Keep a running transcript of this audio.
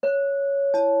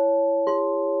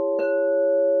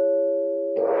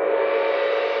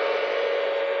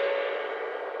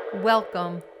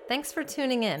Welcome. Thanks for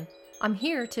tuning in. I'm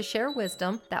here to share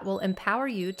wisdom that will empower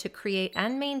you to create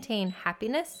and maintain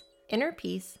happiness, inner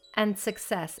peace, and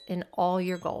success in all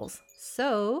your goals.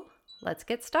 So, let's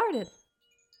get started.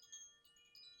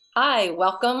 Hi,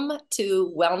 welcome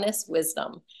to Wellness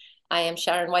Wisdom. I am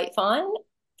Sharon Whitefawn,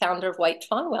 founder of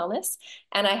Whitefawn Wellness,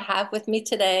 and I have with me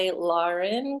today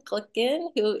Lauren Glikin,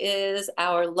 who is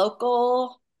our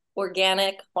local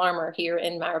organic farmer here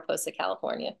in Mariposa,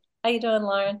 California. How you doing,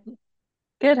 Lauren?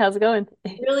 Good. How's it going?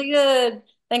 Really good.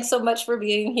 Thanks so much for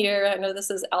being here. I know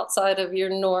this is outside of your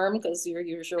norm because you're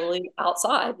usually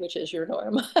outside, which is your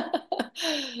norm. So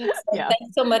Yeah,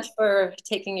 thanks so much for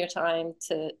taking your time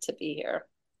to be here.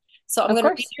 So I'm of going to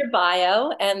read course. your bio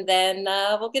and then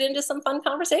we'll get into some fun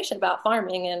conversation about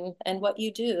farming and what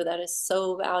you do that is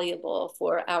so valuable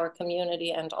for our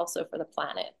community and also for the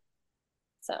planet.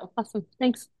 So. Awesome.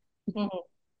 Thanks. Mhm.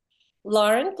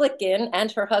 Lauren Glikin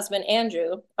and her husband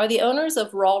Andrew are the owners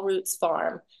of Raw Roots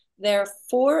Farm. Their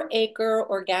 4-acre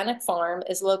organic farm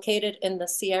is located in the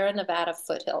Sierra Nevada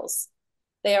foothills.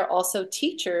 They are also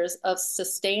teachers of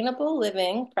sustainable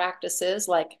living practices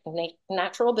like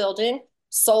natural building,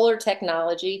 solar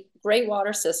technology, gray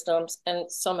water systems,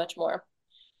 and so much more.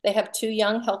 They have 2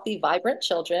 young, healthy, vibrant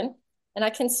children, and I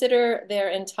consider their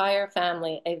entire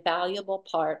family a valuable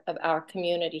part of our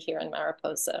community here in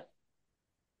Mariposa.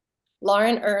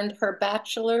 Lauren earned her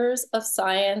Bachelor's of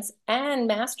Science and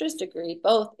Master's degree,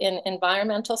 both in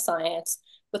environmental science,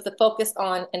 with the focus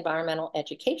on environmental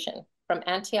education from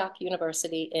Antioch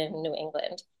University in New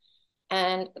England.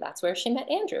 And that's where she met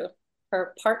Andrew,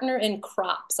 her partner in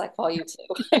crops, I call you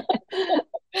too.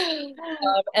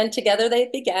 And together they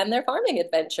began their farming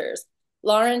adventures.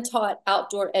 Lauren taught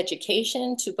outdoor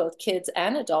education to both kids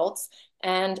and adults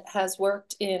and has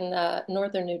worked in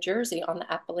northern New Jersey on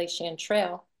the Appalachian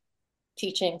Trail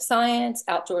teaching science,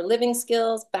 outdoor living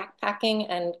skills, backpacking,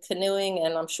 and canoeing,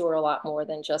 and I'm sure a lot more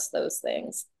than just those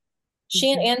things.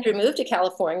 She and Mhm. Andrew moved to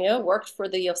California, worked for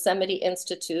the Yosemite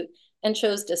Institute, and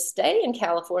chose to stay in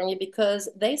California because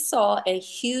they saw a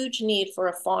huge need for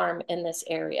a farm in this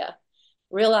area,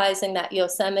 realizing that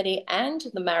Yosemite and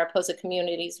the Mariposa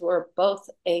communities were both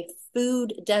a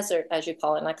food desert, as you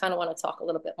call it. And I kind of want to talk a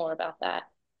little bit more about that.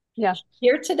 Yeah.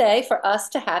 Here today for us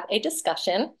to have a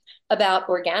discussion about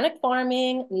organic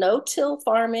farming, no-till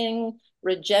farming,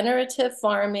 regenerative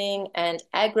farming, and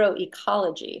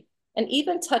agroecology, and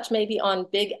even touch maybe on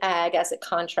big ag as it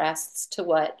contrasts to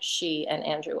what she and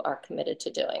Andrew are committed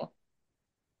to doing.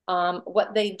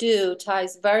 What they do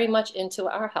ties very much into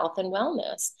our health and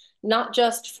wellness, not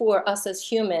just for us as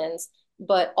humans,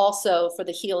 but also for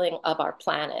the healing of our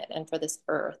planet and for this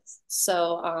earth.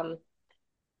 So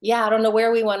yeah, I don't know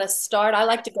where we want to start. I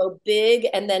like to go big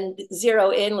and then zero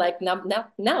in like now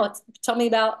it's tell me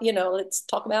about, let's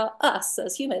talk about us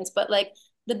as humans. But like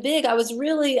the big, I was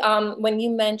really when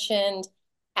you mentioned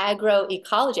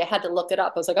agroecology, I had to look it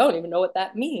up. I was like, I don't even know what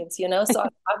that means. So I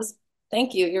was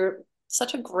thank you. You're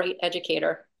such a great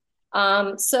educator.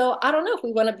 So I don't know if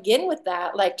we want to begin with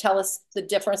that, like tell us the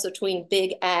difference between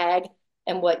big ag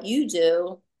and what you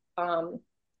do. Um,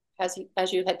 as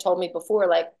you had told me before,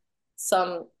 like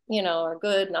some, are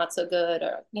good, not so good,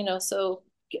 so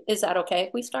is that okay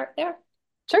if we start there?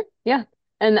 Sure. Yeah.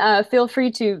 And feel free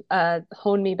to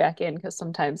hone me back in because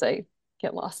sometimes I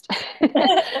get lost. So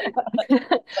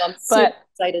I'm super But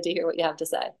excited to hear what you have to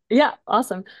say. yeah,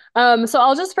 awesome. So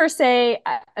I'll just first say,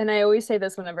 and I always say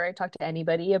this whenever I talk to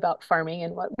anybody about farming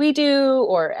and what we do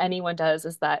or anyone does,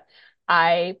 is that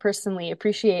I personally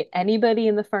appreciate anybody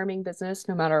in the farming business,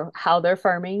 no matter how they're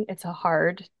farming. It's a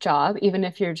hard job. Even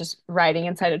if you're just riding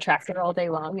inside a tractor all day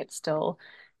long, it's still,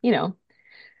 you know,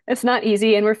 it's not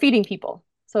easy, and we're feeding people.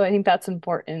 So I think that's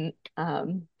important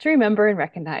to remember and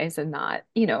recognize and not,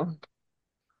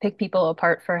 pick people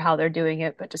apart for how they're doing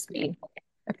it, but just be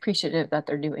appreciative that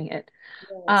they're doing it.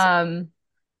 Yes. Um,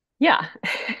 yeah,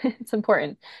 it's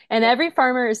important. And every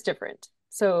farmer is different.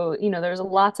 So, there's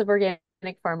lots of organic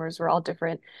farmers. We're all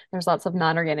different. There's lots of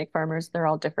non-organic farmers. They're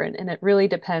all different. And it really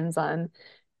depends on,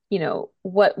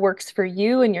 what works for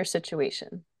you and your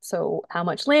situation. So how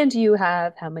much land do you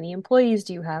have? How many employees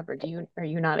do you have? Or are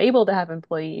you not able to have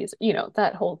employees?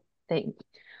 That whole thing.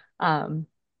 Um,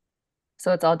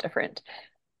 so it's all different.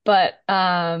 But see,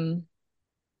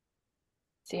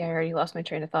 I already lost my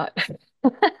train of thought.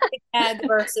 Ag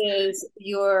versus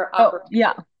your Oh, operation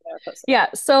yeah. in Mariposa. Yeah.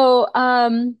 So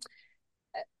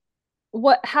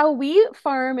how we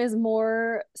farm is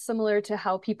more similar to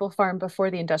how people farm before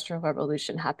the Industrial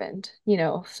Revolution happened.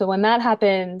 So when that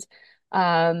happened,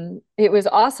 It was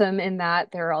awesome in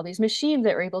that there are all these machines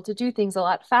that were able to do things a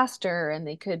lot faster, and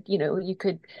they could, you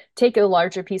could take a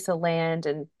larger piece of land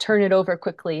and turn it over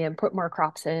quickly and put more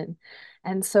crops in.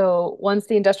 And so once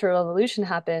the Industrial Revolution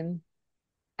happened,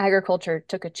 agriculture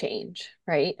took a change,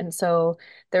 right? And so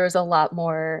there was a lot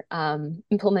more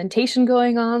implementation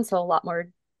going on, so a lot more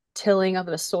tilling of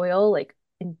the soil, like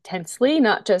intensely,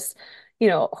 not just,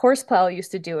 horsepower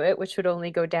used to do it, which would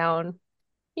only go down,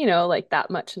 like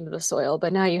that much into the soil.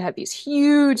 But now you have these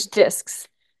huge discs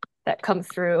that come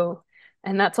through,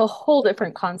 and that's a whole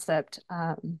different concept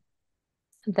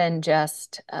than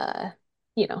just,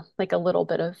 like a little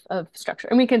bit of structure.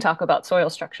 And we can talk about soil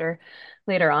structure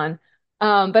later on.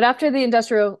 But after the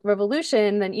Industrial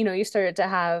Revolution, then, you started to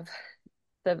have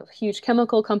the huge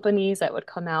chemical companies that would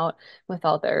come out with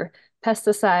all their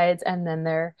pesticides, and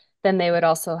then they would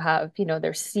also have,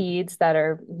 their seeds that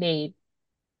are made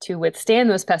to withstand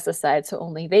those pesticides, so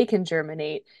only they can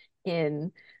germinate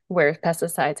in where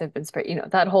pesticides have been sprayed,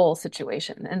 that whole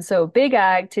situation. And so big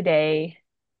ag today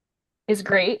is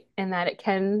great in that it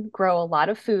can grow a lot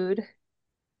of food,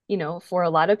 for a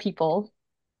lot of people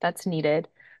that's needed,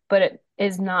 but it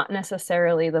is not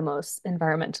necessarily the most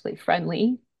environmentally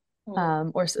friendly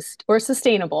Mm. or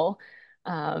sustainable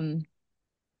um,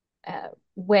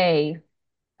 way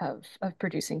of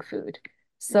producing food. Why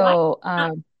So,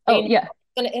 not oh sustainable? yeah,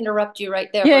 I'm going to interrupt you right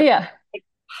there yeah, for yeah, like,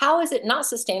 how is it not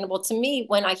sustainable? To me,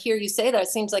 when I hear you say that, it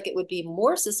seems like it would be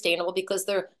more sustainable because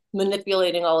they're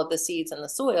manipulating all of the seeds in the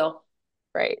soil.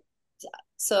 right.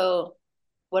 So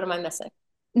what am I missing?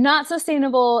 Not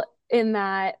sustainable in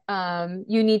that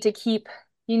you need to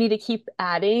keep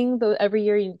adding those every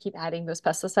year. You keep adding those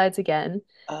pesticides again.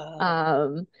 Uh,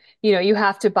 Um, you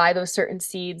have to buy those certain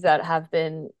seeds that have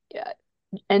been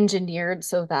engineered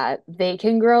so that they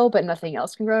can grow, but nothing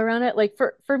else can grow around it. Like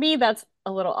for me, that's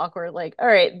a little awkward. Like, all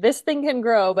right, this thing can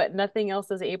grow, but nothing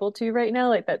else is able to right now.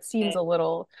 Like that seems okay. a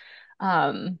little,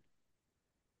 um,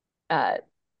 uh,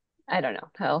 I don't know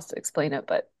how else to explain it,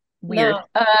 but weird. No,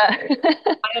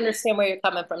 I understand where you're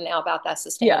coming from now about that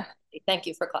Yeah. sustainability. Thank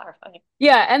you for clarifying.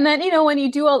 Yeah, and then when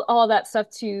you do all that stuff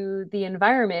to the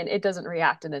environment, it doesn't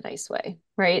react in a nice way,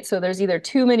 right? So there's either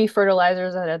too many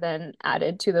fertilizers that are then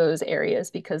added to those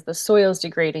areas because the soil's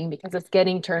degrading because it's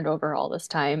getting turned over all this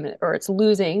time, or it's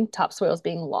losing, topsoil's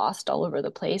being lost all over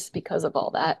the place because of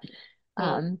all that Mm,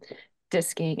 um,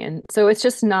 disking. And so it's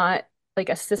just not like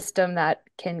a system that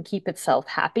can keep itself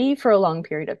happy for a long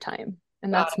period of time.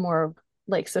 And got that's it. more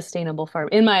like sustainable farm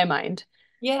in my mind.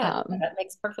 Yeah, Um, that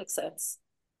makes perfect sense.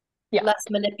 yeah, Less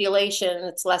manipulation,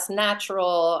 it's less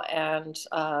natural, and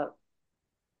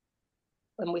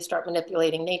when we start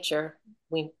manipulating nature,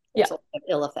 we yeah. there's a lot of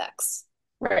ill effects.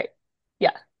 Right.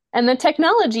 Yeah. And the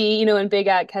technology, in Big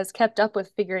Ag has kept up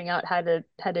with figuring out how to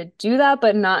do that,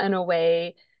 but not in a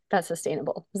way that's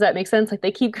sustainable. Does that make sense? Like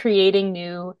they keep creating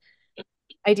new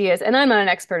ideas, and I'm not an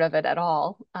expert of it at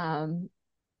all.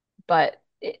 But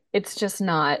it's just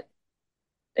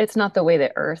it's not the way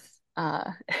that Earth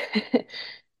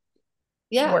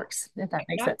Yeah, works, if that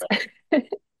makes sense. exactly.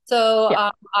 So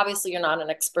Yeah. obviously you're not an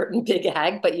expert in big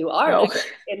ag, but you are an No.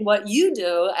 expert in what you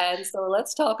do. And so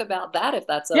let's talk about that if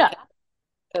that's Yeah. okay.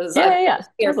 Because Yeah, I've yeah, been yeah. to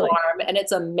your Totally. farm and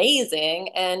it's amazing.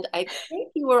 And I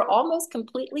think you were almost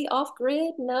completely off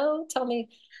grid. No, tell me.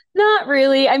 Not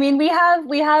really. I mean, we have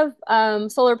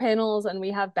solar panels and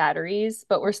we have batteries,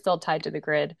 but we're still tied to the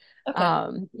grid.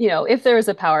 Okay. If there was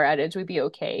a power outage, we'd be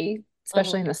okay, Mhm.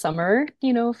 especially in the summer,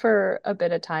 for a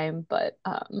bit of time. But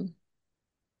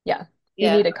yeah, we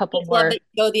Yeah. need a I couple just love that more.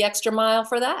 you go the extra mile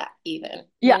for that, even,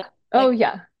 Yeah. Oh like,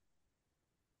 yeah.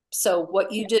 so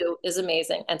what you Yeah. do is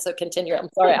amazing. And so continue. I'm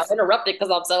sorry, I'm Thanks. interrupting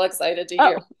because I'm so excited to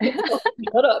hear. Oh,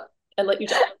 Shut up and let you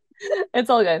talk. it's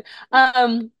all good.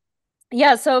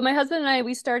 Yeah, so my husband and I,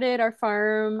 we started our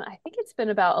farm, I think it's been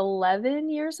about 11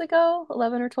 years ago,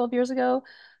 11 or 12 years ago.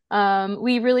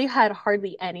 We really had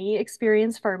hardly any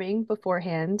experience farming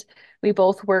beforehand. We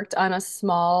both worked on a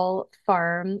small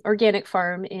farm, organic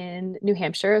farm in New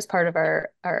Hampshire as part of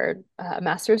our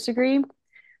master's degree.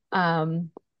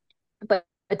 Um, but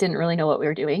I didn't really know what we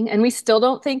were doing. And we still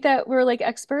don't think that we're like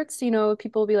experts. People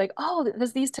will be like, oh,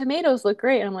 these tomatoes look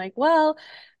great. And I'm like, well,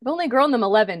 I've only grown them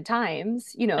 11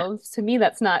 times. To me,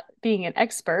 that's not being an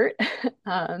expert.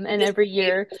 And Just every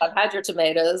year, I've had your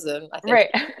tomatoes and I think right,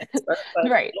 you're an expert, but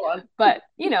right. go on. But,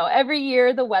 every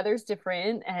year the weather's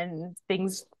different and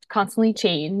things constantly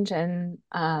change. And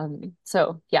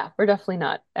so, yeah, we're definitely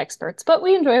not experts, but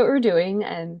we enjoy what we're doing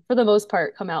and for the most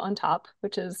part come out on top,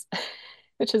 which is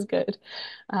which is good.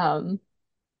 Um,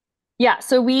 Yeah,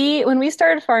 so when we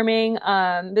started farming,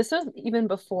 this was even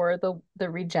before the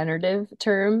regenerative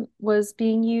term was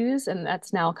being used, and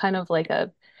that's now kind of like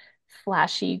a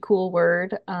flashy, cool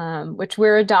word, which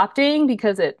we're adopting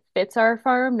because it fits our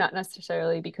farm, not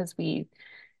necessarily because we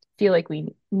feel like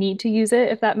we need to use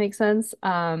it, if that makes sense.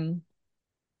 But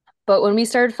when we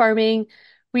started farming,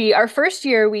 we our first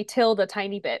year we tilled a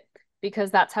tiny bit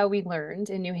because that's how we learned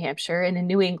in New Hampshire and in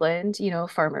New England,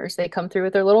 farmers, they come through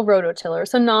with their little rototiller.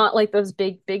 So not like those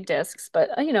big discs, but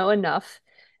enough.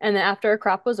 And then after a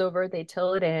crop was over, they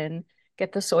till it in,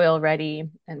 get the soil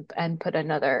ready and put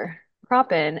another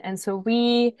crop in. And so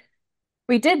we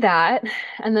did that.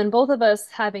 And then both of us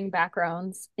having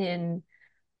backgrounds in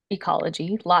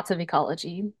ecology, lots of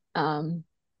ecology, we're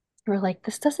like,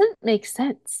 this doesn't make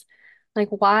sense. Like,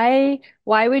 why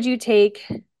would you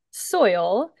take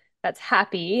soil that's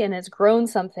happy and has grown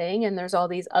something, and there's all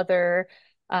these other,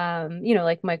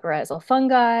 like mycorrhizal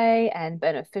fungi and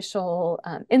beneficial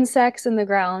insects in the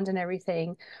ground and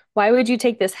everything. Why would you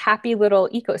take this happy little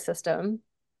ecosystem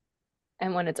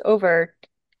and when it's over,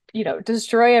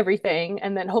 destroy everything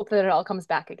and then hope that it all comes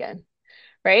back again,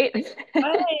 right?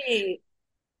 Right.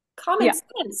 Common Yeah.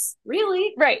 sense,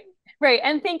 really. Right, right.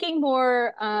 And thinking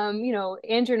more,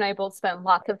 Andrew and I both spent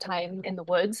lots of time in the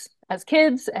woods as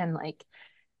kids and like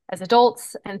as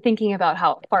adults and thinking about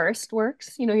how a forest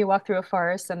works. You walk through a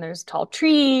forest and there's tall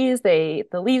trees, the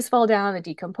leaves fall down, they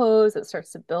decompose, it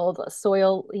starts to build a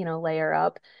soil, layer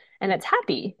up, and it's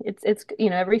happy. It's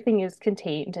everything is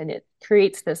contained and it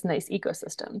creates this nice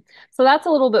ecosystem. So that's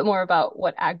a little bit more about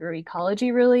what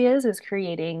agroecology really is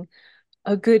creating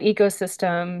a good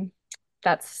ecosystem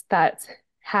that's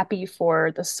happy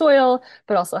for the soil,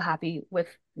 but also happy with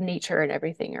nature and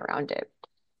everything around it.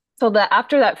 So that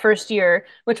after that first year,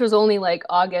 which was only like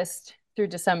August through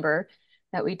December,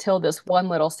 that we tilled this one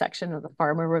little section of the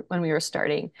farm when we were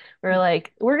starting, we were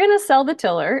like, we're gonna sell the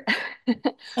tiller.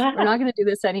 We're not gonna do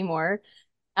this anymore.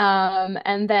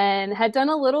 And then had done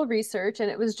a little research,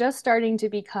 and it was just starting to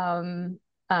become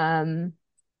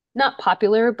not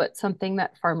popular, but something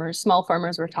that small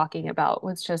farmers were talking about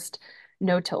was just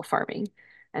no-till farming.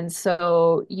 And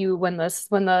so when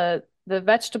the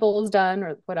vegetable is done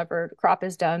or whatever crop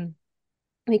is done,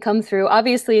 we come through.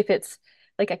 Obviously, if it's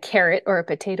like a carrot or a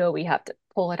potato, we have to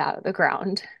pull it out of the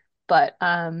ground. But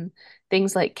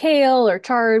things like kale or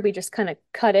chard, we just kind of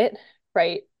cut it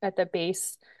right at the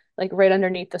base, like right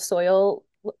underneath the soil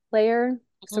layer.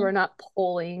 So we're Mhm. not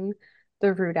pulling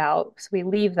the root out. So we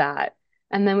leave that.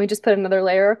 And then we just put another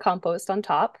layer of compost on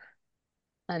top.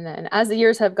 And then as the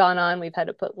years have gone on, we've had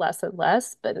to put less and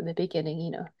less. But in the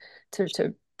beginning,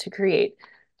 to create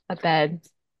a bed,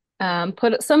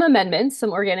 put some amendments, some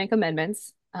organic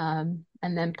amendments, and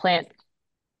then plant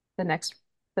the next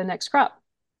the next crop.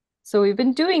 So we've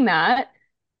been doing that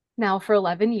now for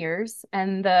 11 years,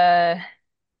 and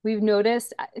we've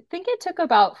noticed, I think it took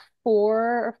about 4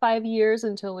 or 5 years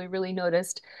until we really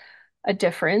noticed a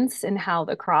difference in how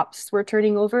the crops were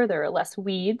turning over. There are less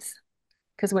weeds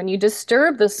because when you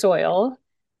disturb the soil,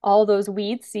 all those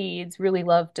weed seeds really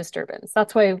love disturbance.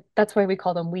 That's why we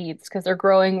call them weeds because they're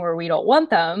growing where we don't want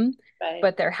them, Right.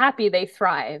 but they're happy, they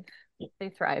thrive. They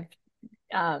thrive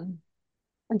um,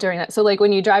 during that. So like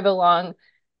when you drive along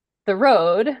the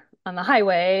road on the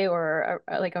highway or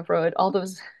like a road, all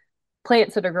those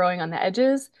plants that are growing on the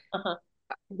edges Uh-huh.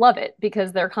 love it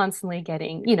because they're constantly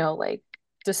getting, like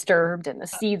disturbed and the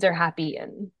seeds are happy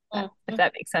and if Mhm.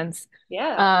 that makes sense.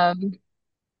 Yeah. Um,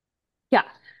 Yeah.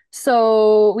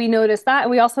 So we noticed that,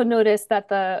 and we also noticed that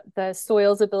the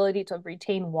soil's ability to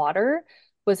retain water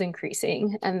was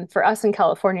increasing. And for us in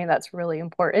California, that's really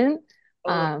important.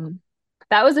 Oh, Um,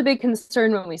 that was a big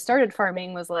concern when we started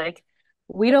farming, was like,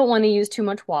 we don't want to use too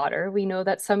much water. We know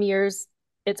that some years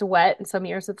it's wet and some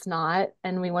years it's not,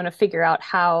 and we want to figure out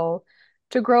how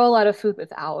to grow a lot of food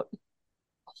without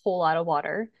a whole lot of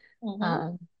water. hmm.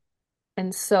 Um,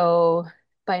 and so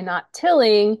by not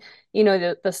tilling,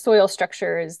 the soil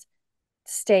structure is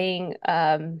staying,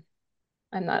 I'm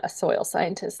not a soil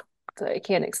scientist, so I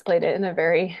can't explain it in a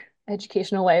very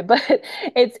educational way, but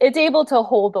it's able to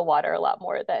hold the water a lot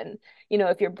more than,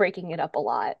 if you're breaking it up a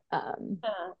lot. Yeah.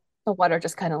 The water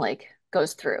just kind of like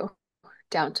goes through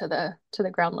down to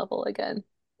the ground level again.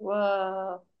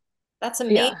 Whoa. That's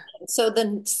amazing. Yeah. So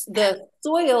the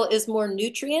soil is more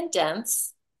nutrient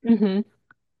dense. Hmm.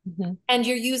 Mhm. And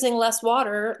you're using less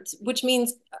water, which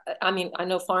means, I mean, I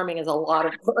know farming is a lot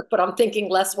of work, but I'm thinking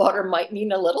less water might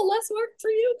mean a little less work for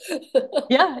you.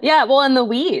 Yeah, yeah. Well, and the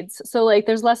weeds. So like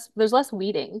there's less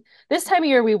weeding. This time of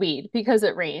year we weed because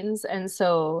it rains. And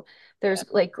so Yeah. there's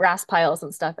like grass piles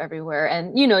and stuff everywhere.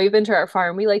 And you've been to our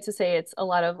farm. We like to say it's a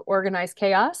lot of organized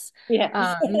chaos.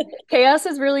 Yeah. Chaos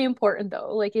is really important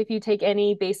though. Like if you take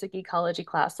any basic ecology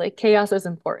class, like chaos is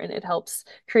important. It helps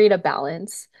create a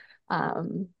balance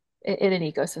um in an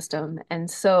ecosystem. And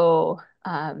so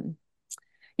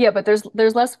yeah, but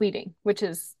there's less weeding, which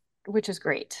is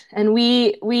great. And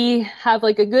we have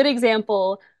like a good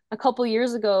example. A couple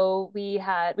years ago, we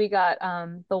got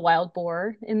the wild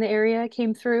boar in the area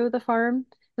came through the farm.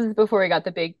 This is before we got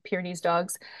the big Pyrenees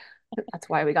dogs. That's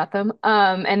why we got them.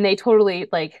 And they totally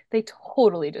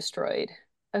destroyed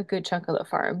a good chunk of the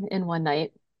farm in one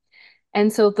night.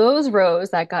 And so those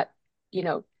rows that got,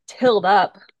 tilled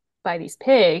up by these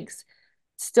pigs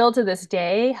still to this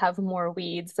day have more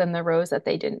weeds than the rows that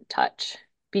they didn't touch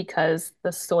because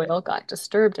the soil got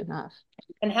disturbed enough.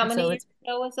 And how And many so years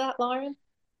ago was that, Lauren?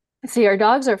 see, our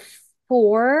dogs are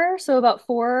 4, so about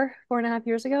 4.5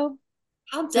 years ago.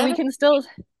 How So we devastating. can still,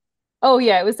 oh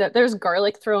yeah, it was that there's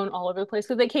garlic thrown all over the place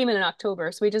because they came in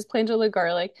October. So we just planted the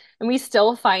garlic and we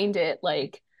still find it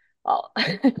like, well,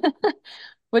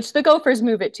 which the gophers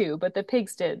move it too, but the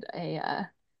pigs did a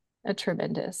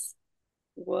tremendous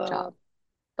Whoa. job.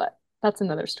 But that's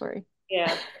another story.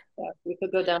 Yeah. Yeah. We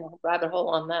could go down a rabbit hole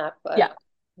on that, but Yeah.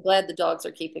 I'm glad the dogs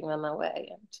are keeping them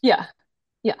away. Yeah.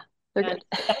 Yeah. They're And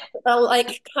good. that's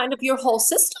like kind of your whole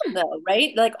system, though,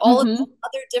 right? Like all of the Hmm.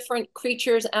 other different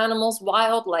creatures, animals,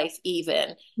 wildlife,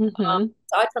 even Hmm.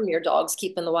 aside from your dogs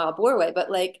keeping the wild boar away.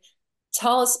 But like,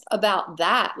 tell us about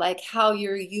that, like how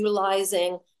you're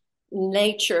utilizing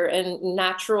nature and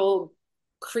natural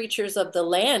creatures of the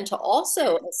land to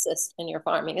also assist in your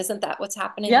farming. Isn't that what's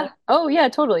happening Yeah. there? Oh, yeah,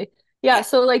 totally. Yeah. Yeah.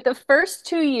 So, like, the first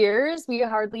 2 years, we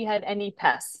hardly had any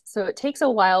pests. So, it takes a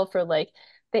while for like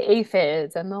the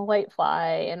aphids and the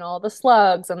whitefly and all the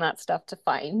slugs and that stuff to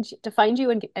find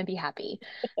you and be happy.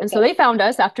 And so Okay. they found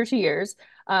us after 2 years.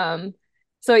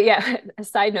 So yeah, a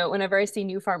side note, whenever I see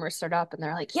new farmers start up and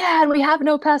they're like, yeah, and we have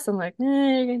no pests, I'm like, you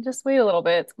can just wait a little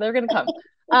bit. They're gonna come.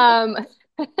 Um,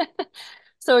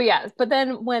 so yeah, but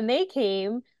then when they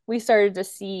came, we started to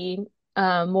see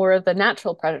more of the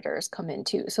natural predators come in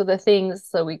too. So the things,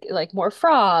 so we like more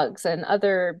frogs and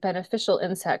other beneficial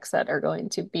insects that are going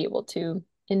to be able to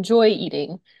enjoy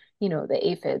eating, the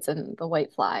aphids and the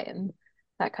whitefly and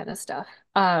that kind of stuff.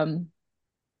 And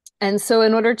so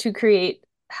in order to create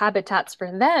habitats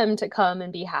for them to come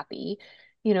and be happy,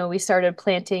 we started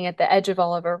planting at the edge of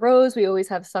all of our rows. We always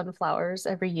have sunflowers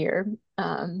every year,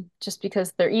 just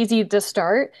because they're easy to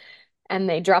start and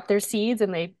they drop their seeds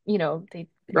and they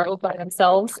grow by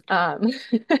themselves.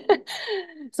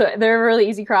 So they're a really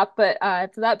easy crop, but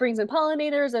so that brings in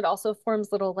pollinators. It also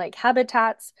forms little like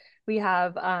habitats. We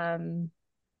have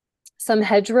some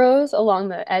hedgerows along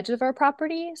the edge of our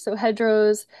property. So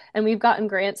hedgerows, and we've gotten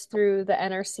grants through the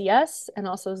NRCS and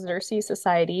also Xerces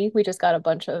Society. We just got a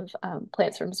bunch of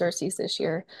plants from Xerces this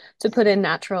year to put in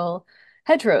natural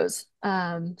hedgerows.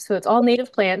 So it's all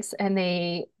native plants, and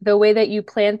the way that you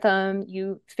plant them,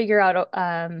 you figure out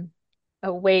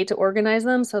a way to organize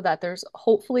them so that there's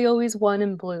hopefully always one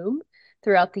in bloom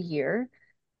throughout the year.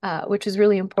 Which is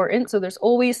really important. So there's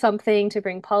always something to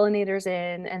bring pollinators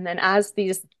in, and then as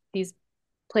these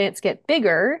plants get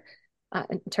bigger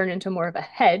and turn into more of a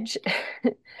hedge,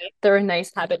 they're a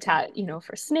nice habitat,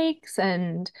 for snakes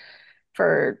and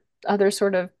for other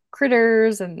sort of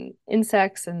critters and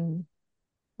insects and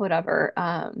whatever.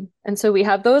 And so we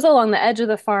have those along the edge of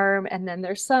the farm, and then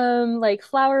there's some like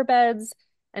flower beds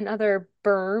and other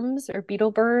berms or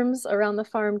beetle berms around the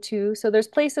farm too. So there's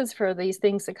places for these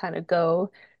things to kind of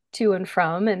go to and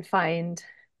from and find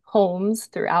homes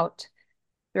throughout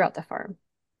the farm.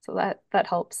 So that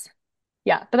helps.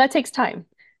 Yeah, but that takes time.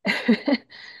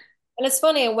 And it's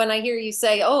funny when I hear you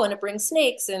say, "Oh, and it brings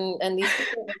snakes and these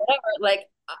critters and whatever." Like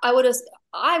I would have,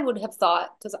 I would have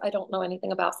thought because I don't know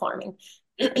anything about farming.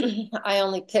 I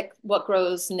only pick what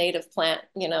grows native plant,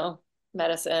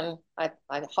 medicine. I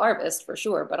harvest for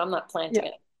sure, but I'm not planting Yeah,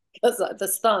 it because the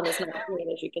sun is not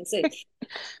green, as you can see.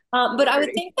 I But I would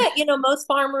agree. think that, most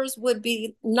farmers would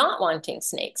be not wanting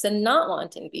snakes and not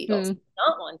wanting beetles, Mm,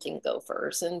 not wanting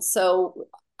gophers. And so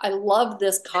I love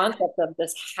this concept of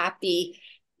this happy,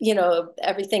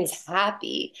 everything's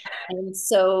happy. And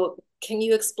so can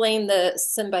you explain the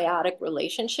symbiotic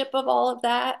relationship of all of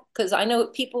that? Because I know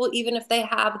people, even if they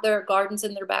have their gardens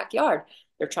in their backyard,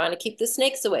 they're trying to keep the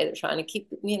snakes away. They're trying to keep,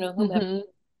 whomever hmm.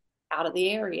 out of the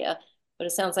area. But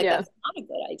it sounds like Yeah. that's not a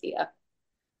good idea.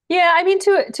 Yeah, I mean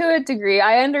to a degree.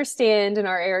 I understand in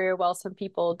our area, while some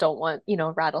people don't want,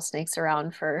 rattlesnakes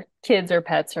around for kids or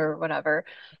pets or whatever.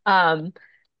 Um,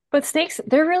 but snakes,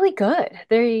 they're really good.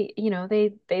 They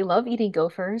love eating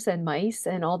gophers and mice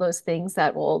and all those things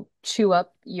that will chew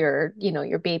up your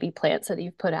baby plants that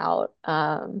you've put out.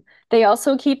 They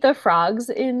also keep the frogs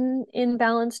in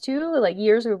balance too. Like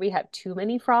years where we had too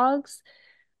many frogs,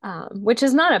 which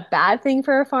is not a bad thing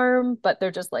for a farm, but they're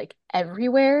just like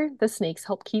everywhere. The snakes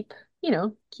help keep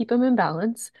them in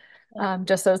balance,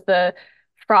 just as the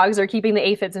frogs are keeping the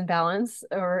aphids in balance,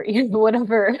 or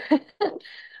whatever,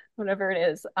 whatever it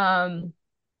is.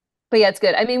 But yeah, it's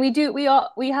good. I mean,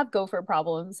 we have gopher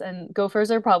problems, and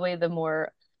gophers are probably the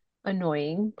more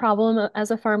annoying problem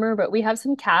as a farmer. But we have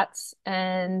some cats,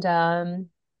 and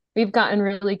we've gotten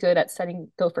really good at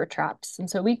setting gopher traps, and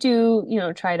so we do,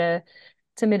 try to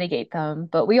mitigate them.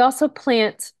 But we also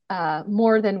plant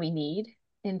more than we need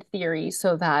in theory,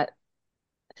 so that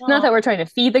not that Oh, we're trying to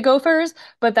feed the gophers,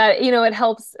 but that, it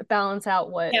helps balance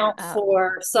out what count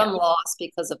for yeah. some loss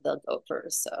because of the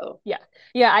gophers. So, Yeah.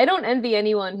 Yeah, I don't envy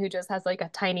anyone who just has like a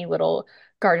tiny little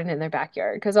garden in their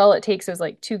backyard because all it takes is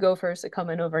like two gophers to come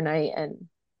in overnight and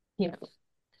you know,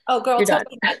 oh, girl, you're tell done.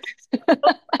 me that.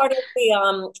 Part of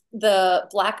the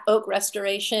Black Oak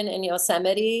restoration in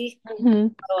Yosemite. Hmm.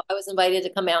 So I was invited to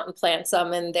come out and plant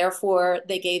some, and therefore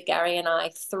they gave Gary and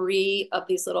I three of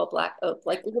these little black oak,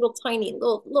 like little tiny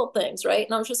little things, right?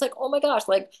 And I was just like, oh my gosh,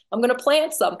 like I'm gonna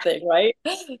plant something, right?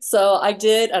 So I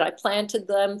did, and I planted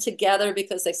them together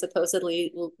because they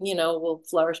supposedly, will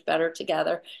flourish better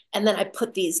together. And then I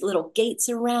put these little gates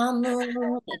around them.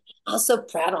 And I was so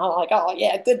proud. I'm like, oh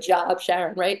yeah, good job,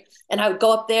 Sharon, right? And I would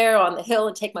go up there on the hill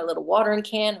and take my little watering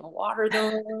can and water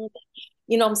them.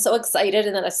 I'm so excited.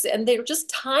 And then and they were just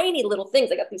tiny little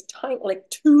things. I got these tiny, like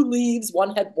two leaves.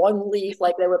 One had one leaf,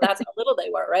 like that's how little they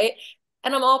were, right?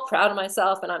 And I'm all proud of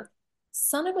myself. And I'm,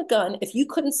 son of a gun, if you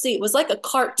couldn't see, it was like a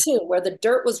cartoon where the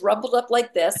dirt was rumbled up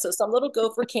like this. So some little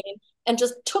gopher came and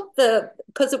just took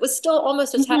because it was still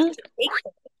almost attached Hmm. to the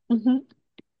gate. Hmm.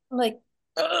 I'm like,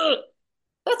 ugh,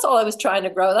 that's all I was trying to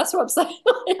grow. That's what I'm saying.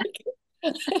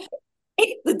 Like,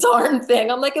 ate the darn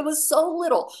thing. I'm like, it was so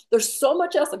little. There's so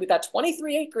much else. Like, we got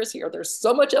 23 acres here. There's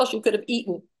so much else you could have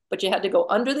eaten, but you had to go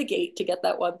under the gate to get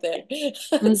that one thing.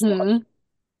 So Hmm.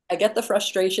 I get the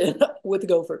frustration with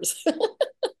gophers.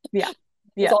 Yeah. That's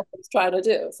Yeah. all I was trying to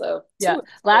do. So Yeah. two.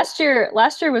 Last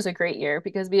year was a great year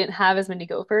because we didn't have as many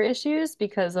gopher issues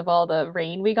because of all the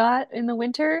rain we got in the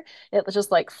winter. It was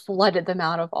just like flooded them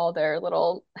out of all their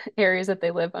little areas that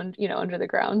they live on, under the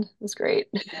ground. It was great.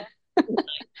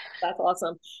 That's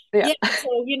awesome. Yeah. Yeah.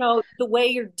 So, the way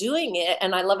you're doing it,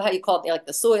 and I love how you call it like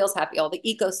the soil's happy, all the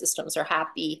ecosystems are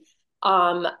happy.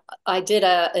 Um, I did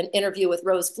an interview with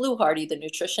Rose Fluharty, the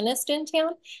nutritionist in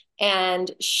town, and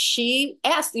she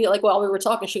asked, like while we were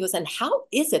talking, she goes, and how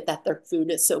is it that their food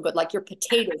is so good? Like your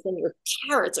potatoes and your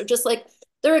carrots are just like,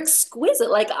 they're exquisite.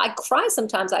 Like I cry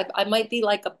sometimes. I might be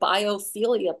like a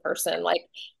biophilia person. Like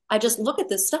I just look at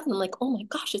this stuff and I'm like, oh my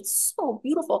gosh, it's so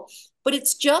beautiful. But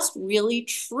it's just really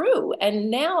true. And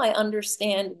now I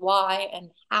understand why and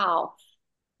how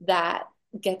that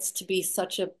gets to be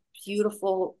such a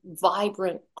beautiful,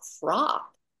 vibrant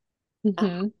crop. Uh,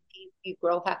 Hmm. you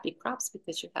grow happy crops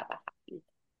because you have a happy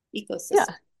Yeah.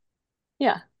 ecosystem.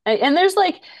 Yeah. And there's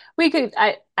like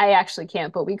I actually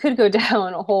can't, but we could go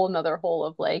down a whole another hole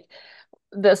of like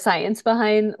the science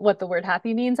behind what the word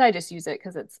happy means. I just use it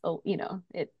because it's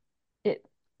it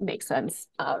makes sense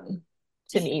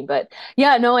to me. But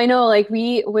yeah, no, I know like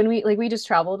we just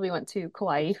traveled, we went to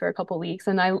Kauai for a couple weeks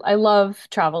and I love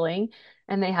traveling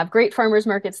and they have great farmers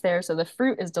markets there, so the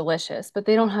fruit is delicious, but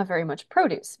they don't have very much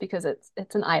produce because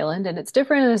it's an island and it's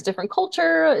different and it's different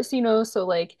culture, so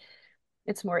like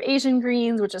it's more Asian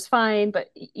greens, which is fine, but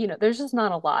there's just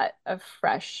not a lot of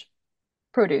fresh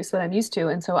produce that I'm used to.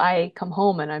 And so I come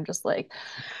home and I'm just like,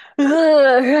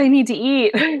 "Ugh, I need to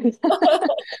eat."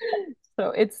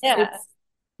 So Yeah.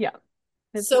 yeah,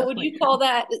 it's So would definitely you call true.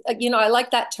 that, I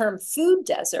like that term food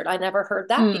desert. I never heard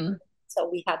that before Mm,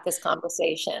 until we had this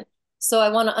conversation. So I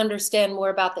want to understand more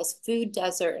about this food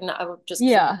desert. And I would just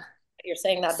curious, yeah. you're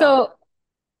saying that about, So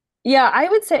yeah, I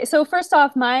would say so. First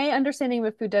off, my understanding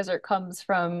of a food desert comes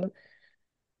from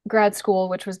grad school,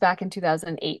 which was back in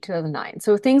 2008, 2009.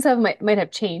 So things might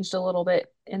have changed a little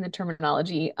bit in the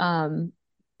terminology.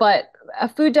 But a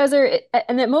food desert,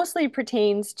 and it mostly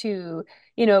pertains to,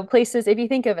 places, if you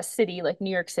think of a city like New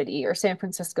York City or San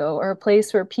Francisco, or a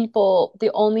place where people,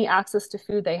 the only access to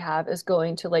food they have is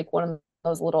going to like one of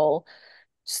those little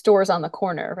stores on the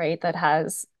corner, right? That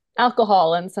has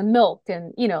alcohol and some milk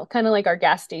and, kind of like our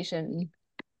gas station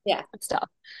Yeah. and stuff.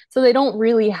 So they don't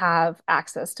really have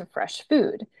access to fresh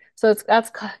food. So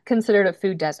considered a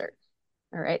food desert.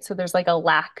 All right. So there's like a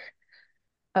lack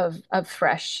of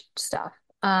fresh stuff.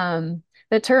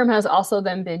 The term has also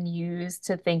then been used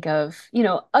to think of,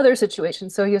 other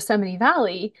situations. So Yosemite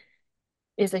Valley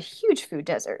is a huge food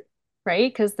desert,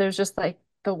 right? Because there's just like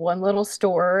the one little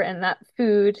store and that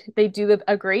food, they do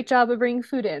a great job of bringing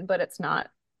food in, but it's not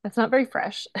very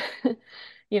fresh,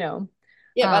 you know.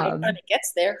 Yeah, by the time Um, it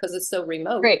gets there, because it's so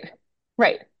remote. right,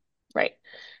 right, right.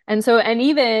 And so, and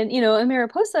even, in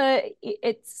Mariposa,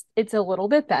 it's a little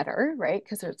bit better, right?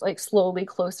 Because it's like slowly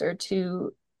closer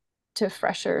to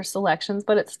fresher selections,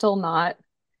 but it's still not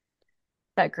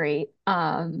that great.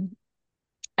 And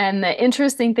the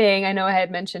interesting thing, I know I had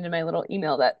mentioned in my little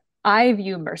email that I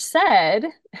view Merced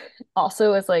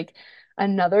also as like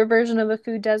another version of a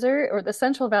food desert, or the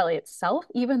Central Valley itself,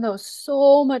 even though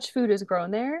so much food is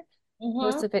grown there, Hmm.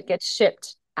 most of it gets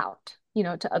shipped out,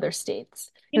 to other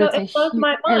states. And it's a It blows huge,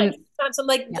 my mind. and Sometimes I'm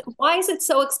like, yeah, why is it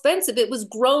so expensive? It was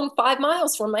grown 5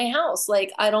 miles from my house.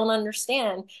 Like, I don't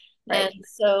understand. And right.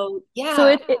 so, So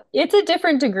yeah. it's a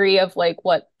different degree of like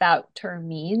what that term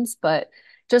means, but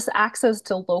just access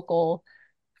to local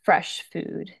fresh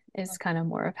food is kind of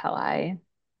more of how I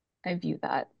view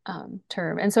that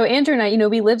term. And so Andrew and I,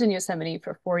 we lived in Yosemite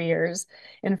for 4 years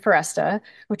in Foresta,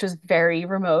 which was very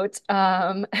remote.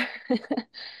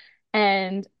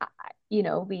 And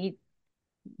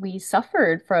we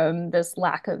suffered from this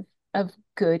lack of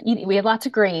good eating. We had lots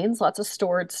of grains, lots of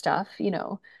stored stuff,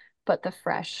 but the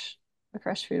fresh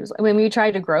food was, when we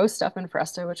tried to grow stuff in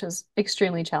Foresta, which was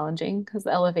extremely challenging because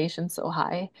the elevation's so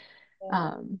high. Yeah.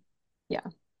 Um, yeah,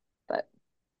 but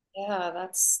Yeah,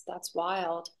 that's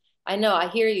wild. I know, I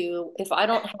hear you. If I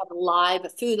don't have live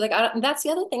food, like I don't, that's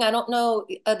the other thing I don't know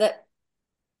that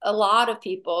a lot of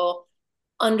people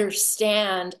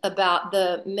understand about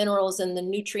the minerals and the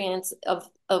nutrients of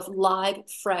live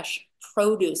fresh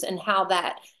produce and how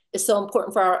that is so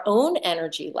important for our own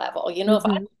energy level. If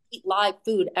I mhm. eat live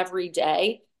food every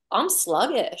day, I'm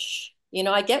sluggish.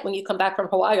 I get when you come back from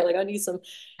Hawaii, you're like, I need some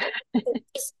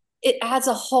just it adds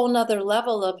a whole nother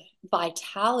level of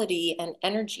vitality and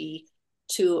energy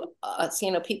to us.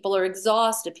 People are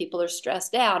exhausted, people are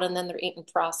stressed out, and then they're eating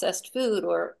processed food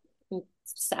or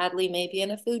sadly maybe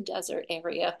in a food desert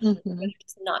area where Mhm. they're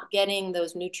just not getting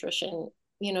those nutrition,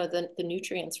 the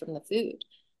nutrients from the food,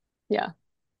 Yeah.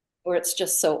 or it's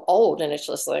just so old and it's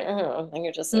just like, and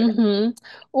you're just like,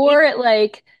 Or it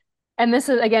like, and this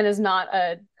is again is not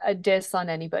a diss on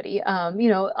anybody.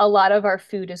 A lot of our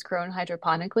food is grown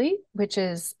hydroponically, which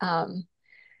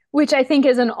I think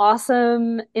is an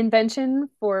awesome invention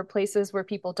for places where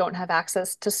people don't have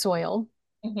access to soil,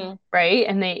 mm-hmm. right?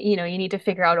 And you need to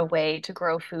figure out a way to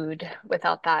grow food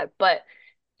without that. But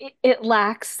it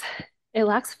lacks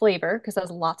flavor because there's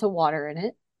lots of water in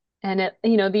it. And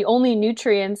the only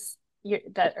nutrients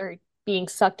that are being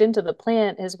sucked into the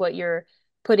plant is what you're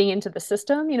putting into the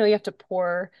system. You have to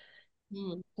pour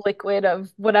Mm, liquid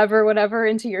of whatever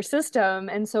into your system.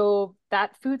 And so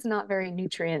that food's not very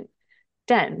nutrient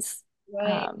dense.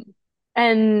 right. Um,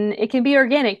 and it can be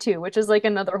organic too, which is like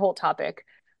another whole topic.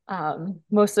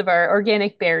 Most of our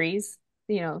organic berries,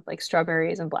 like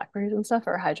strawberries and blackberries and stuff,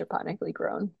 are hydroponically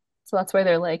grown. So that's why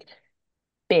they're like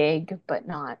big, but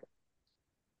not,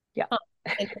 yeah.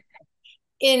 Huh.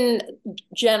 In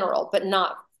general, but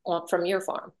not from your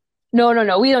farm. No, no,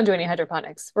 no. We don't do any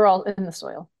hydroponics. We're all in the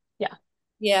soil. Yeah.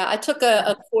 Yeah, I took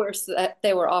a course that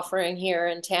they were offering here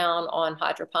in town on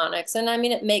hydroponics. And I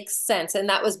mean, it makes sense. And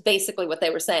that was basically what they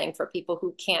were saying for people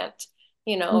who can't,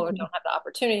 or Hmm. don't have the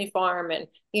opportunity to farm and,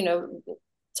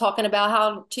 talking about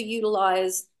how to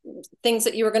utilize things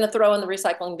that you were going to throw in the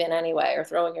recycling bin anyway, or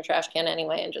throw in your trash can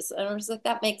anyway. And I was like,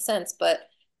 that makes sense. But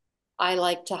I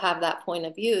like to have that point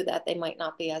of view that they might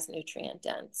not be as nutrient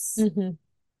dense. Hmm.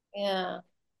 Yeah.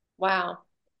 Wow.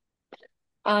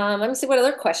 Let me see what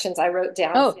other questions I wrote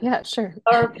down. Oh, yeah, sure.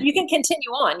 Or you can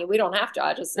continue on. We don't have to. No,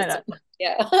 It's no,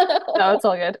 yeah. no, it's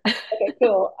all good. Okay,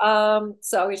 cool.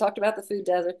 So we talked about the food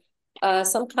desert.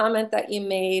 Some comment that you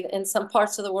made in some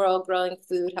parts of the world growing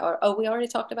food. However, oh, we already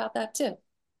talked about that too.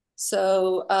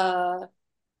 So,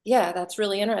 yeah, that's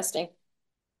really interesting.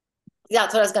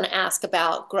 That's what I was going to ask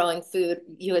about growing food.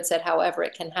 You had said, however,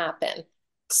 it can happen.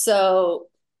 So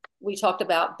we talked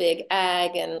about big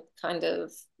ag and kind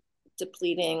of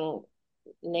depleting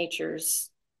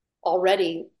nature's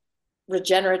already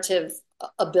regenerative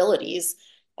abilities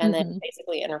and then Hmm.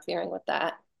 basically interfering with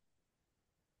that.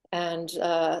 And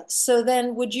so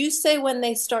then would you say when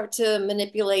they start to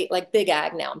manipulate like big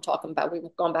ag now, I'm talking about, we've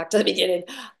gone back to the beginning,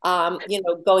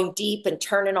 going deep and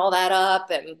turning all that up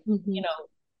and, Hmm.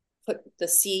 put the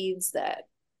seeds that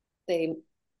they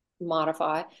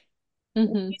modify. Would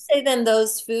Hmm. you say then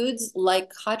those foods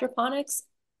like hydroponics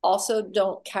also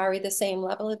don't carry the same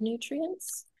level of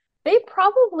nutrients? They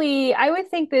probably, I would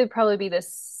think they'd probably be the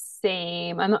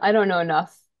same. I don't know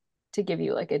enough to give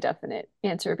you like a definite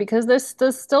answer because they're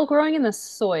still growing in the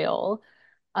soil.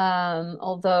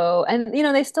 Although, and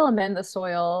they still amend the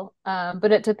soil,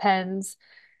 but it depends.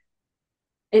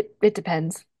 It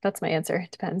depends. That's my answer.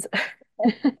 It depends.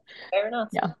 Fair enough.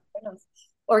 Yeah. Fair enough. Yeah.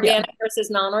 Organic versus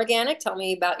non-organic. Tell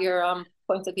me about your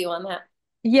points of view on that.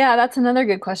 Yeah, that's another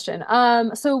good question.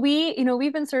 So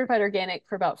we've been certified organic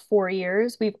for about 4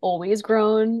 years. We've always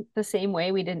grown the same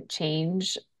way. We didn't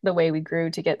change the way we grew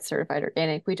to get certified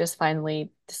organic. We just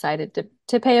finally decided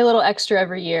to pay a little extra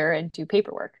every year and do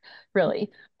paperwork,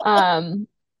 really. Um,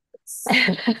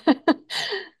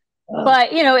 Uh, but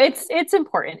it's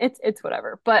important. It's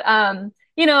whatever. But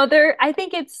I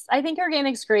think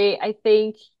organic's great. I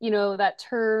think, that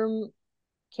term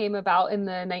came about in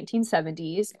the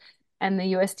 1970s, and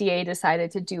the USDA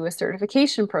decided to do a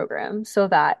certification program so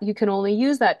that you can only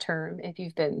use that term if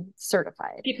you've been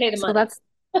certified. you pay the So money. that's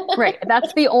right.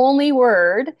 That's the only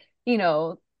word,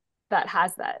 that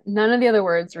has that. None of the other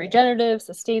words, regenerative,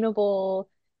 sustainable,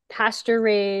 pasture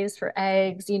raised for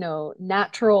eggs,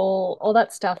 natural, all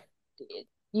that stuff,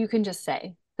 you can just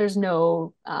say. There's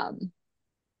no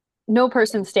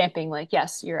person stamping like,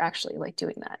 yes, you're actually like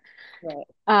doing that. Right.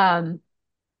 Um,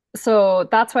 so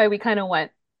that's why we kind of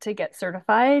went to get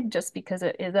certified, just because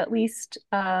it is at least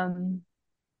a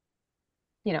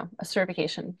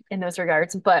certification in those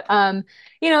regards. But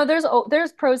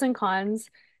there's pros and cons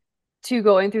to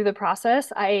going through the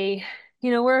process.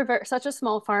 We're such a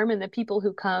small farm, and the people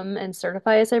who come and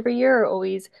certify us every year are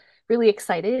always really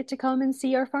excited to come and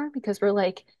see our farm because we're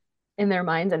like, in their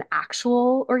minds, an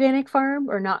actual organic farm.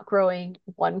 We're not growing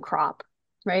one crop,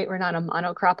 right? We're not a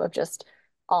monocrop of just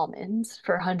almonds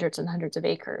for hundreds and hundreds of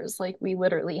acres. Like we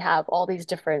literally have all these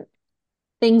different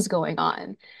things going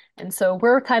on. And so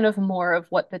we're kind of more of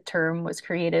what the term was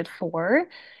created for.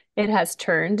 It has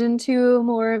turned into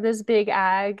more of this big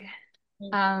ag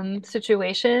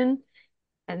situation.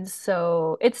 And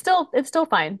so it's still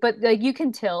fine, but like you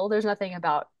can till. There's nothing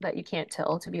about that you can't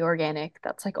till to be organic.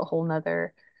 That's like a whole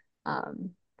nother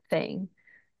um, thing.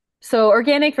 So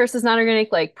organic versus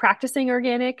non-organic, like practicing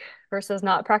organic versus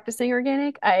not practicing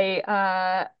organic.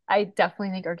 I definitely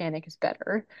think organic is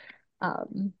better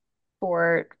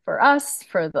for us,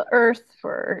 for the earth,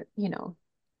 for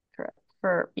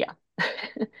yeah,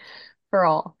 for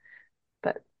all.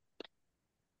 But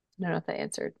I don't know if that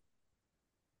answered.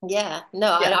 Yeah.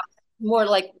 No, I Yeah, don't, more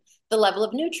like the level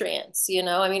of nutrients,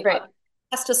 I mean, right,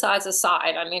 pesticides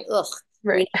aside, I mean, ugh,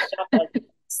 we right. know enough of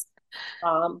this.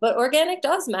 But organic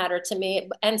does matter to me.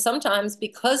 And sometimes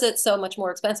because it's so much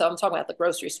more expensive, I'm talking about the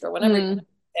grocery store. Whenever you're Mm,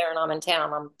 there and I'm in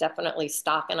town, I'm definitely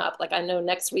stocking up. Like I know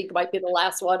next week might be the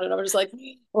last one, and I'm just like,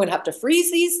 I'm gonna have to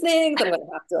freeze these things. I'm gonna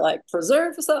have to like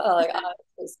preserve some,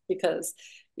 just because,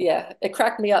 yeah, it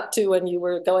cracked me up too when you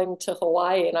were going to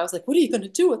Hawaii, and I was like, what are you gonna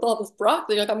do with all this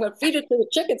broccoli? Like I'm gonna feed it to the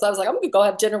chickens. I was like, I'm gonna go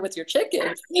have dinner with your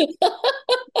chickens.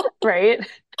 right.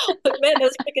 But man,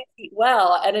 those chickens eat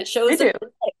well, and it They shows in do.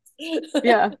 their lives.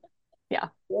 Yeah, yeah,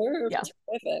 They're yeah,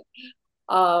 terrific.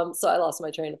 So I lost my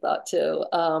train of thought too.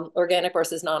 Organic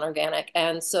versus non-organic.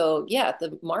 And so, yeah,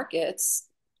 the markets,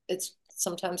 it's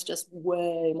sometimes just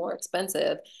way more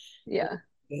expensive. yeah.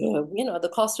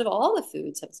 The cost of all the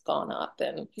foods has gone up.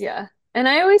 And Yeah. And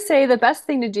I always say the best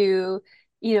thing to do,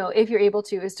 if you're able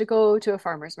to, is to go to a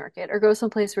farmer's market or go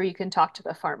someplace where you can talk to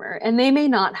the farmer. And they may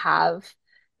not have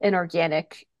an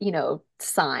organic,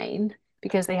 sign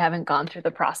because they haven't gone through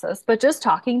the process, but just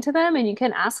talking to them, and you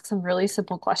can ask some really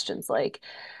simple questions like,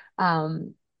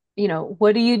 um,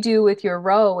 what do you do with your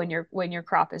row when your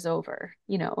crop is over?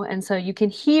 And so you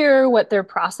can hear what their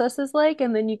process is like,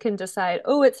 and then you can decide,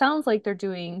 oh, it sounds like they're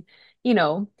doing, you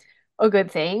know, a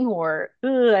good thing, or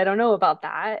I don't know about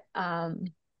that.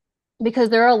 Because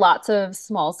there are lots of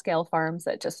small scale farms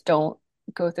that just don't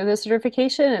go through the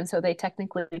certification, and so they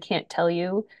technically can't tell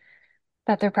you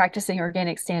that they're practicing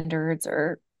organic standards,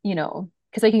 or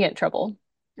because they can get in trouble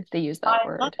if they use that I love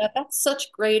word. that. That's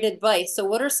such great advice. So,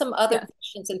 what are some other Yeah.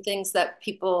 questions and things that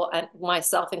people, and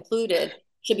myself included,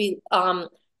 should be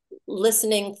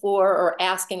listening for or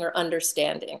asking or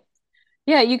understanding?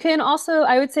 Yeah, you can also,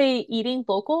 I would say eating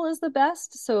local is the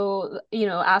best. So,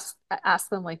 ask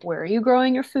them like, where are you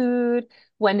growing your food?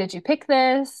 When did you pick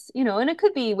this? And it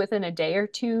could be within a day or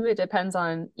two. It depends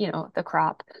on, the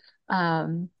crop.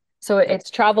 So it's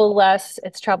traveled less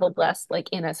like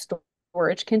in a store.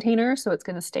 storage container, so it's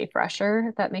going to stay fresher,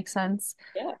 if that makes sense.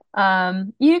 Yeah.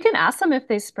 You can ask them if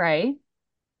they spray.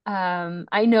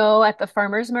 I know at the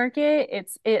farmers market,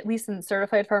 it's at least in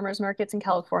certified farmers markets in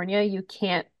California, you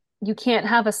can't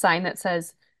have a sign that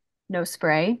says no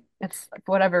spray. It's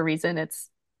for whatever reason, it's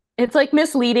like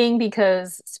misleading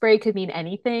because spray could mean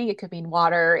anything. It could mean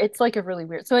water. It's like a really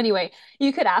weird. So anyway,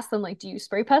 you could ask them like, do you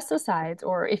spray pesticides?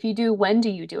 Or if you do, when do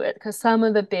you do it? Because some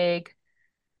of the big,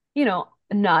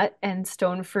 nut and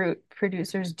stone fruit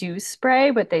producers do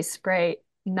spray, but they spray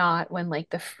not when like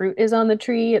the fruit is on the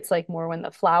tree. It's like more when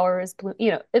the flower is blue.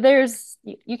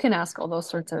 You can ask all those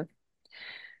sorts of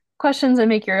questions and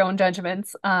make your own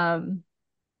judgments I on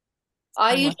what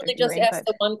they're usually just doing. ask But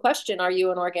the one question, are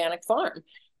you an organic farm?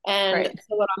 And right,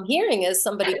 so what I'm hearing is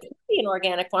somebody could be an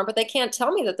organic farm, but they can't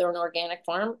tell me that they're an organic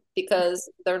farm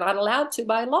because they're not allowed to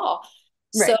by law.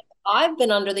 So right. I've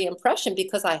been under the impression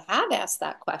because I have asked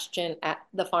that question at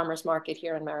the farmers market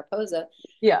here in Mariposa,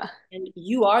 Yeah. and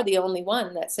you are the only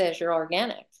one that says you're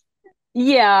organic.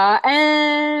 Yeah.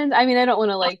 And I mean, I don't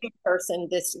want to like, Person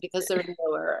this because they're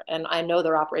newer and I know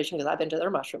their operation because I've been to their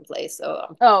mushroom place.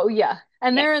 So oh yeah.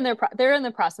 And yeah, they're in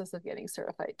the process of getting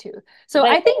certified too. So they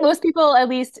I think most people, at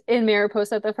least in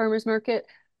Mariposa at the farmers market,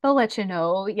 they'll let you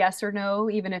know yes or no,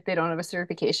 even if they don't have a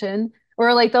certification.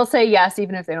 Or like they'll say yes,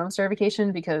 even if they don't have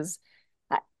certification, because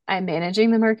I'm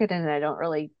managing the market and I don't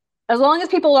really, as long as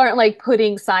people aren't like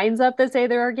putting signs up that say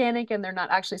they're organic and th're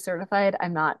not actually certified,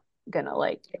 I'm not gonna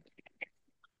like,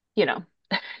 you know,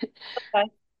 okay.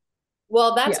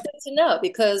 Well, that's yeah, good to know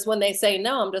because when they say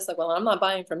no, I'm just like, well, I'm not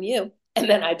buying from you. And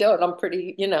then I don't. I'm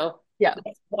pretty, yeah,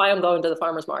 that's why I'm going to the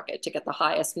farmer's market to get the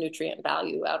highest nutrient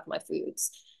value out of my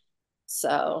foods.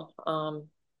 So,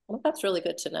 well, that's really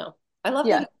good to know. I love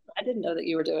that yeah. I didn't know that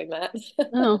you were doing that.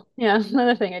 Oh, yeah.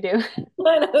 Another thing I do.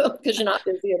 I know because you're not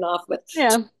busy enough with Yeah.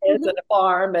 kids and a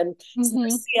farm and Hmm.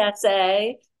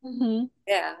 CSA. Hmm.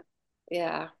 Yeah,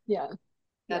 yeah, Yeah. Yeah.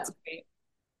 that's great.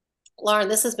 Lauren,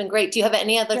 this has been great. Do you have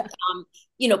any other,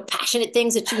 Yeah. passionate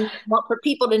things that you want for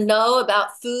people to know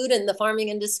about food and the farming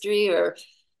industry or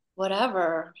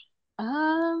whatever?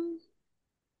 Um,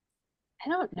 I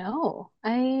don't know.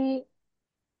 I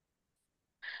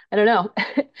don't know.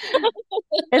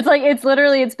 It's like it's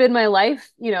literally it's been my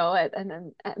life,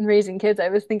 and raising kids. I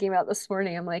was thinking about this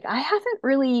morning. I'm like, I haven't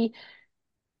really,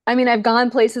 I mean, I've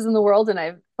gone places in the world and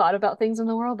I've thought about things in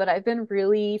the world, but I've been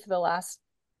really for the last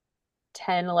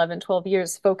 10, 11, 12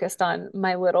 years focused on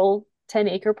my little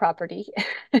 10-acre property,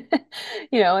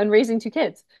 and raising two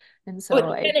kids. And With so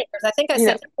 10 acres, I think I you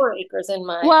know, said 4 acres in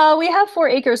my, well, we have 4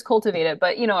 acres cultivated,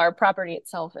 but our property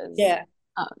itself yeah.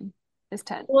 um is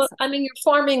 10. Well, So I mean, you're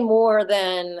farming more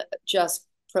than just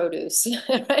produce,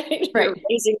 right? You're right.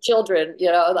 raising children,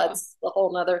 Yeah. that's the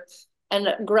whole nother, and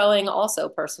growing also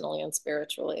personally and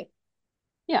spiritually.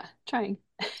 Yeah, trying.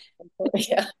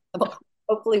 Yeah.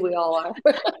 Hopefully we all are.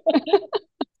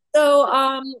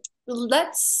 So,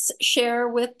 let's share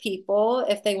with people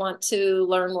if they want to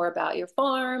learn more about your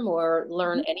farm or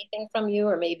learn Mhm. anything from you,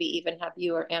 or maybe even have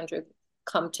you or Andrew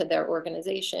come to their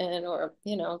organization or,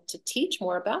 to teach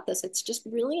more about this. It's just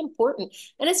really important.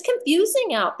 And it's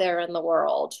confusing out there in the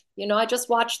world. I just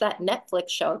watched that Netflix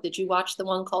show. Did you watch the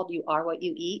one called You Are What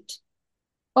You Eat?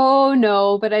 Oh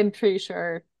no, but I'm pretty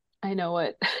sure I know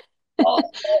what. Oh,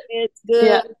 it's good.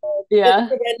 Yeah. Yeah.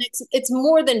 It's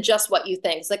more than just what you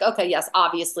think. It's like, okay, yes,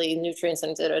 obviously nutrients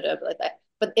and da, da, da, like that.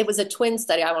 But it was a twin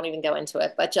study. I won't even go into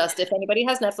it. But just if anybody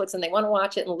has Netflix and they want to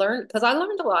watch it and learn, because I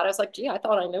learned a lot. I was like, gee, I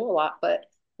thought I knew a lot, but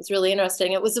it's really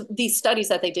interesting. It was these studies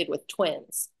that they did with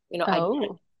twins, identical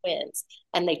Oh. twins,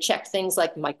 and they checked things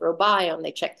like microbiome.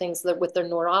 They checked things that with their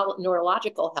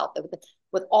neurological health,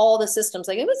 with all the systems.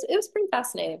 Like it was pretty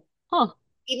fascinating. Huh.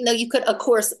 Even though you could, of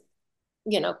course,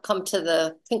 come to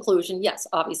the conclusion, yes,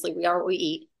 obviously we are what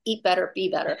we eat better, be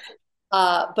better.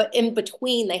 But in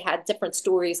between, they had different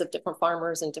stories of different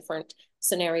farmers and different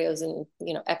scenarios and,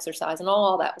 exercise and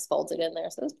all that was folded in there.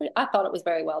 So I thought it was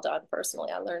very well done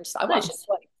personally. I watched it Nice.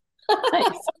 twice.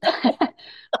 Nice.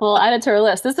 We'll add it to our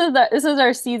list. This is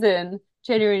our season,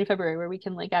 January and February, where we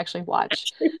can like actually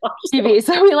watch Actually watched it. TV.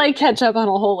 So we like catch up on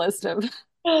a whole list of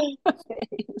things.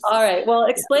 All right. Well,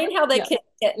 Yeah. explain how they Yeah. can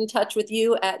get in touch with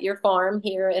you at your farm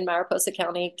here in Mariposa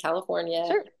County, California.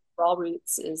 Sure. Raw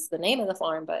Roots is the name of the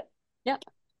farm, but Yeah.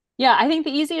 Yeah, I think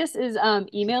the easiest is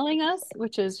emailing us,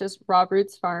 which is just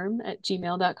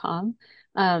rawrootsfarm@gmail.com.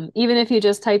 Even if you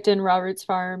just typed in Raw Roots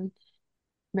Farm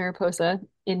Mariposa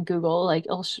in Google, like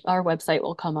our website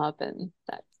will come up and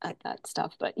that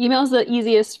stuff. But email's the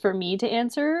easiest for me to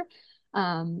answer,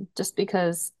 just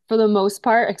because for the most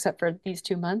part, except for these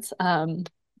 2 months,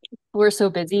 we're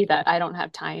so busy that I don't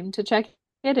have time to check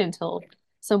it until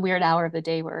some weird hour of the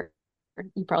day where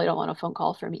you probably don't want a phone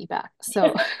call from me back.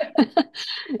 So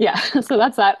yeah, so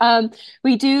that's that.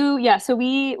 We do, yeah, so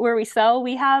where we sell,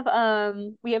 we have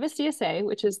a CSA,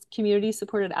 which is community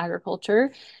supported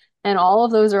agriculture. And all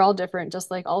of those are all different,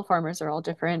 just like all farmers are all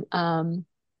different.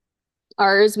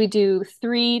 Ours, we do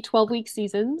 3 12-week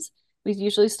seasons. We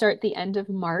usually start the end of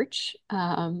March.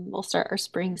 We'll start our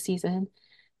spring season.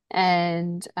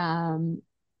 And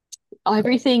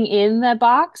everything in the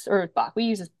box or box, we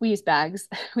use bags.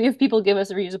 We have people give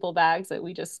us reusable bags that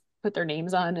we just put their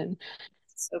names on and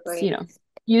So you great. know,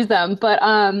 use them. But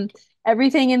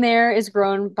everything in there is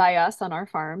grown by us on our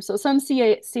farm. So some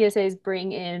CSAs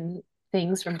bring in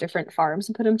things from different farms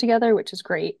and put them together, which is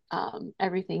great.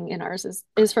 Everything in ours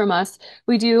is from us.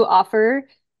 We do offer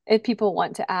if people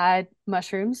want to add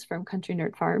mushrooms from Country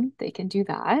Nerd Farm, they can do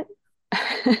that.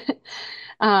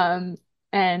 Um,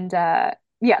 and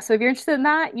yeah, so if you're interested in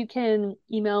that, you can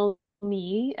email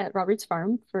me at Robert's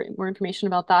Farm for more information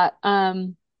about that.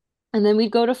 And then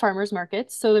we'd go to farmers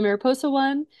markets. So the Mariposa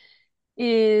one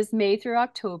is May through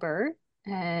October.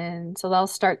 And so they'll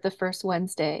start the first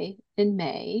Wednesday in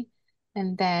May.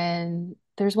 And then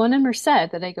there's one in Merced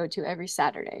that I go to every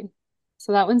Saturday.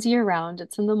 So that one's year round.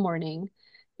 It's in the morning,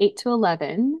 8 to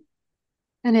 11.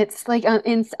 And it's like on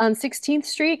 16th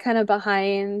Street, kind of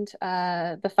behind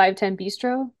the 510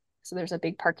 Bistro. So there's a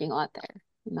big parking lot there.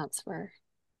 And that's where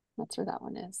that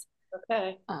one is.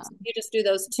 Okay. So Um, you just do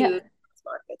those yeah. two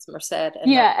markets, Merced and Mar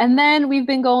Yeah, and then we've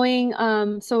been going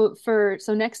so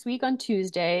next week on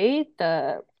Tuesday,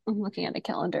 I'm looking at the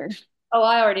calendar. Oh,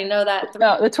 I already know that.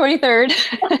 Oh, the 23rd.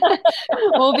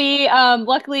 We'll be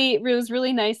luckily it was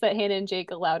really nice that Hannah and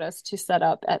Jake allowed us to set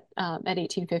up at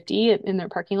 1850 in their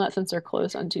parking lot since they're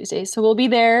closed on Tuesdays. So we'll be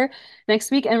there next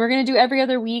week and we're gonna do every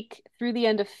other week through the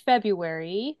end of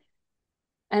February.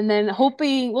 And then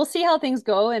hoping we'll see how things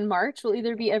go in March. Will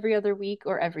either be every other week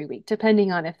or every week,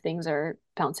 depending on if things are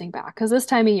bouncing back. Because this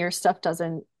time of year, stuff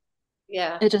doesn't,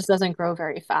 Yeah. it just doesn't grow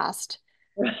very fast.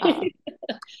 Um, Right.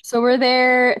 so we're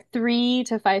there 3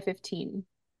 to 5:15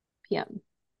 p.m.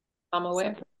 I'm So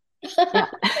aware. yeah,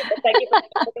 Thank you.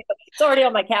 It's already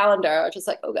on my calendar. I was just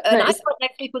like, okay. And I nice. thought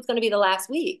next week was going to be the last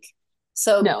week.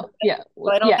 So, No, yeah,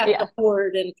 so I don't yeah, have to yeah.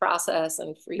 hoard and process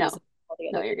and freeze No, and all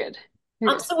the no, other. you're good.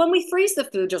 You're good. So when we freeze the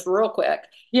food, just real quick,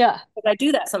 Yeah. 'cause I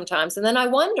do that sometimes, and then I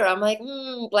wonder, I'm like,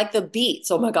 like the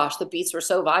beets. Oh my gosh, the beets were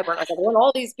so vibrant. I want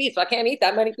all these beets. I can't eat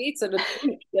that many beets in a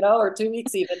week, or 2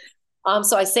 weeks even.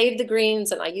 So I saved the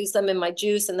greens and I used them in my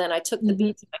juice, and then I took the Hmm.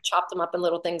 beets and I chopped them up in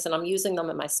little things, and I'm using them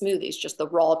in my smoothies, just the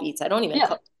raw beets. I don't even Yeah.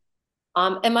 cook.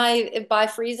 Am I by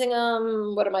freezing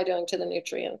them? What am I doing to the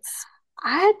nutrients?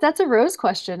 That's a Rose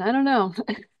question. I don't know.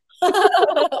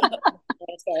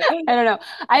 Sorry. I don't know.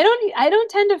 I don't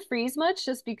tend to freeze much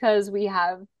just because we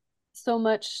have so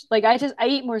much like I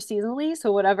eat more seasonally,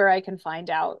 so whatever I can find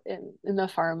out in the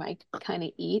farm I kind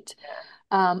of eat.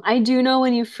 I do know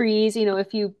when you freeze,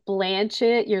 if you blanch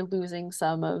it, you're losing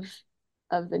some of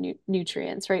the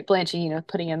nutrients, right? Blanching,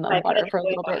 putting in the But water for a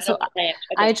little I bit. So don't blanch.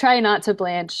 I I just try not to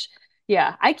blanch.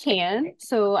 Yeah, I can.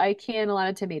 So I can a lot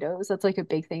of tomatoes. That's like a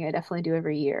big thing I definitely do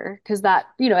every year because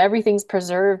everything's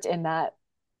preserved in that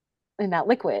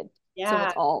liquid. So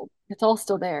yeah, it's all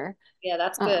still there. yeah,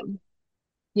 that's good. Um,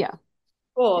 yeah, yeah,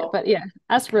 Cool. but yeah,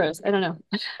 ask Rose. I don't know.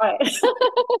 All right.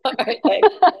 All right, thanks.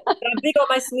 But I'm big on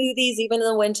my smoothies, even in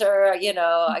the winter.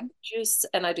 I juice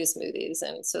and I do smoothies.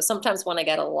 And so sometimes when I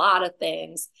get a lot of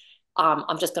things,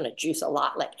 I'm just going to juice a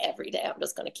lot, like every day. I'm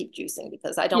just going to keep juicing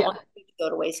because I don't want Yeah. it to go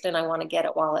to waste and I want to get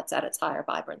it while it's at its higher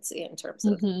vibrancy in terms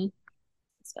of Hmm.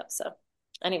 stuff. So,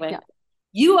 anyway, Yeah.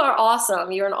 you are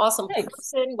awesome. You're an awesome Thanks.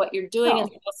 person. What you're doing is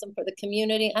Oh, awesome for the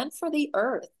community and for the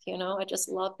earth. I just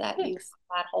love that you thanks.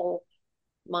 have that whole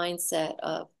mindset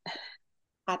of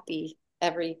happy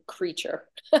every creature.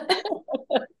 Sure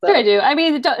I So, do. I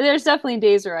mean, there's definitely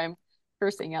days where I'm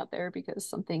cursing out there because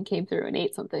something came through and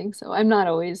ate something. So I'm not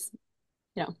always,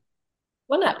 you know,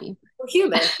 well, no, happy. we're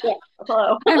human. Yeah.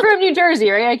 Hello. I'm from New Jersey,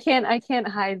 right? I can't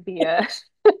hide the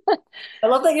I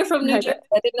love that you're from New hide Jersey.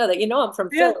 that. I didn't know that. I'm from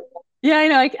Yeah. Philly. Yeah, I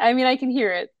know. I mean, I can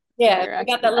hear it in Yeah, your we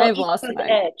got accent. that little I've East lost Coast my,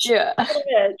 edge. yeah. Little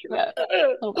Yeah.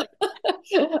 Oh my.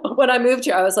 edge. When I moved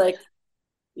here, I was like,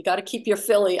 you got to keep your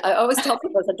Philly. I always tell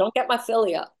people, I said, don't get my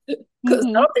Philly up because I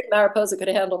Hmm. don't think Mariposa could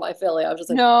handle my Philly. I was just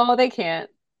like, No, they can't.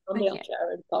 calm They down, can't.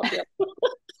 Sharon, calm down.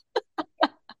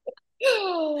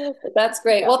 But that's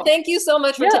great. Yeah. Well, thank you so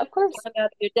much for Yeah, taking of course. time out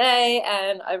of your day.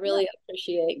 And I Yeah. really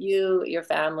appreciate you, your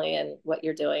family, and what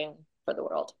you're doing for the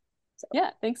world. So,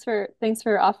 Yeah. Thanks for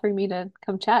offering me to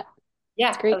come chat. It's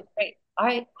yeah, that great. was great. All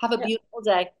right. Have a Yeah. beautiful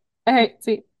day. All right,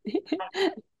 sweet.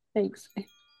 Bye. Thanks.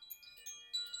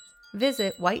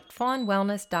 Visit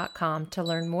whitefawnwellness.com to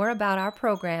learn more about our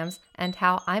programs and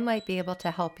how I might be able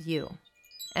to help you.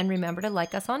 And remember to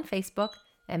like us on Facebook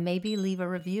and maybe leave a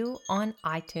review on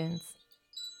iTunes.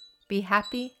 Be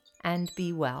happy and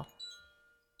be well.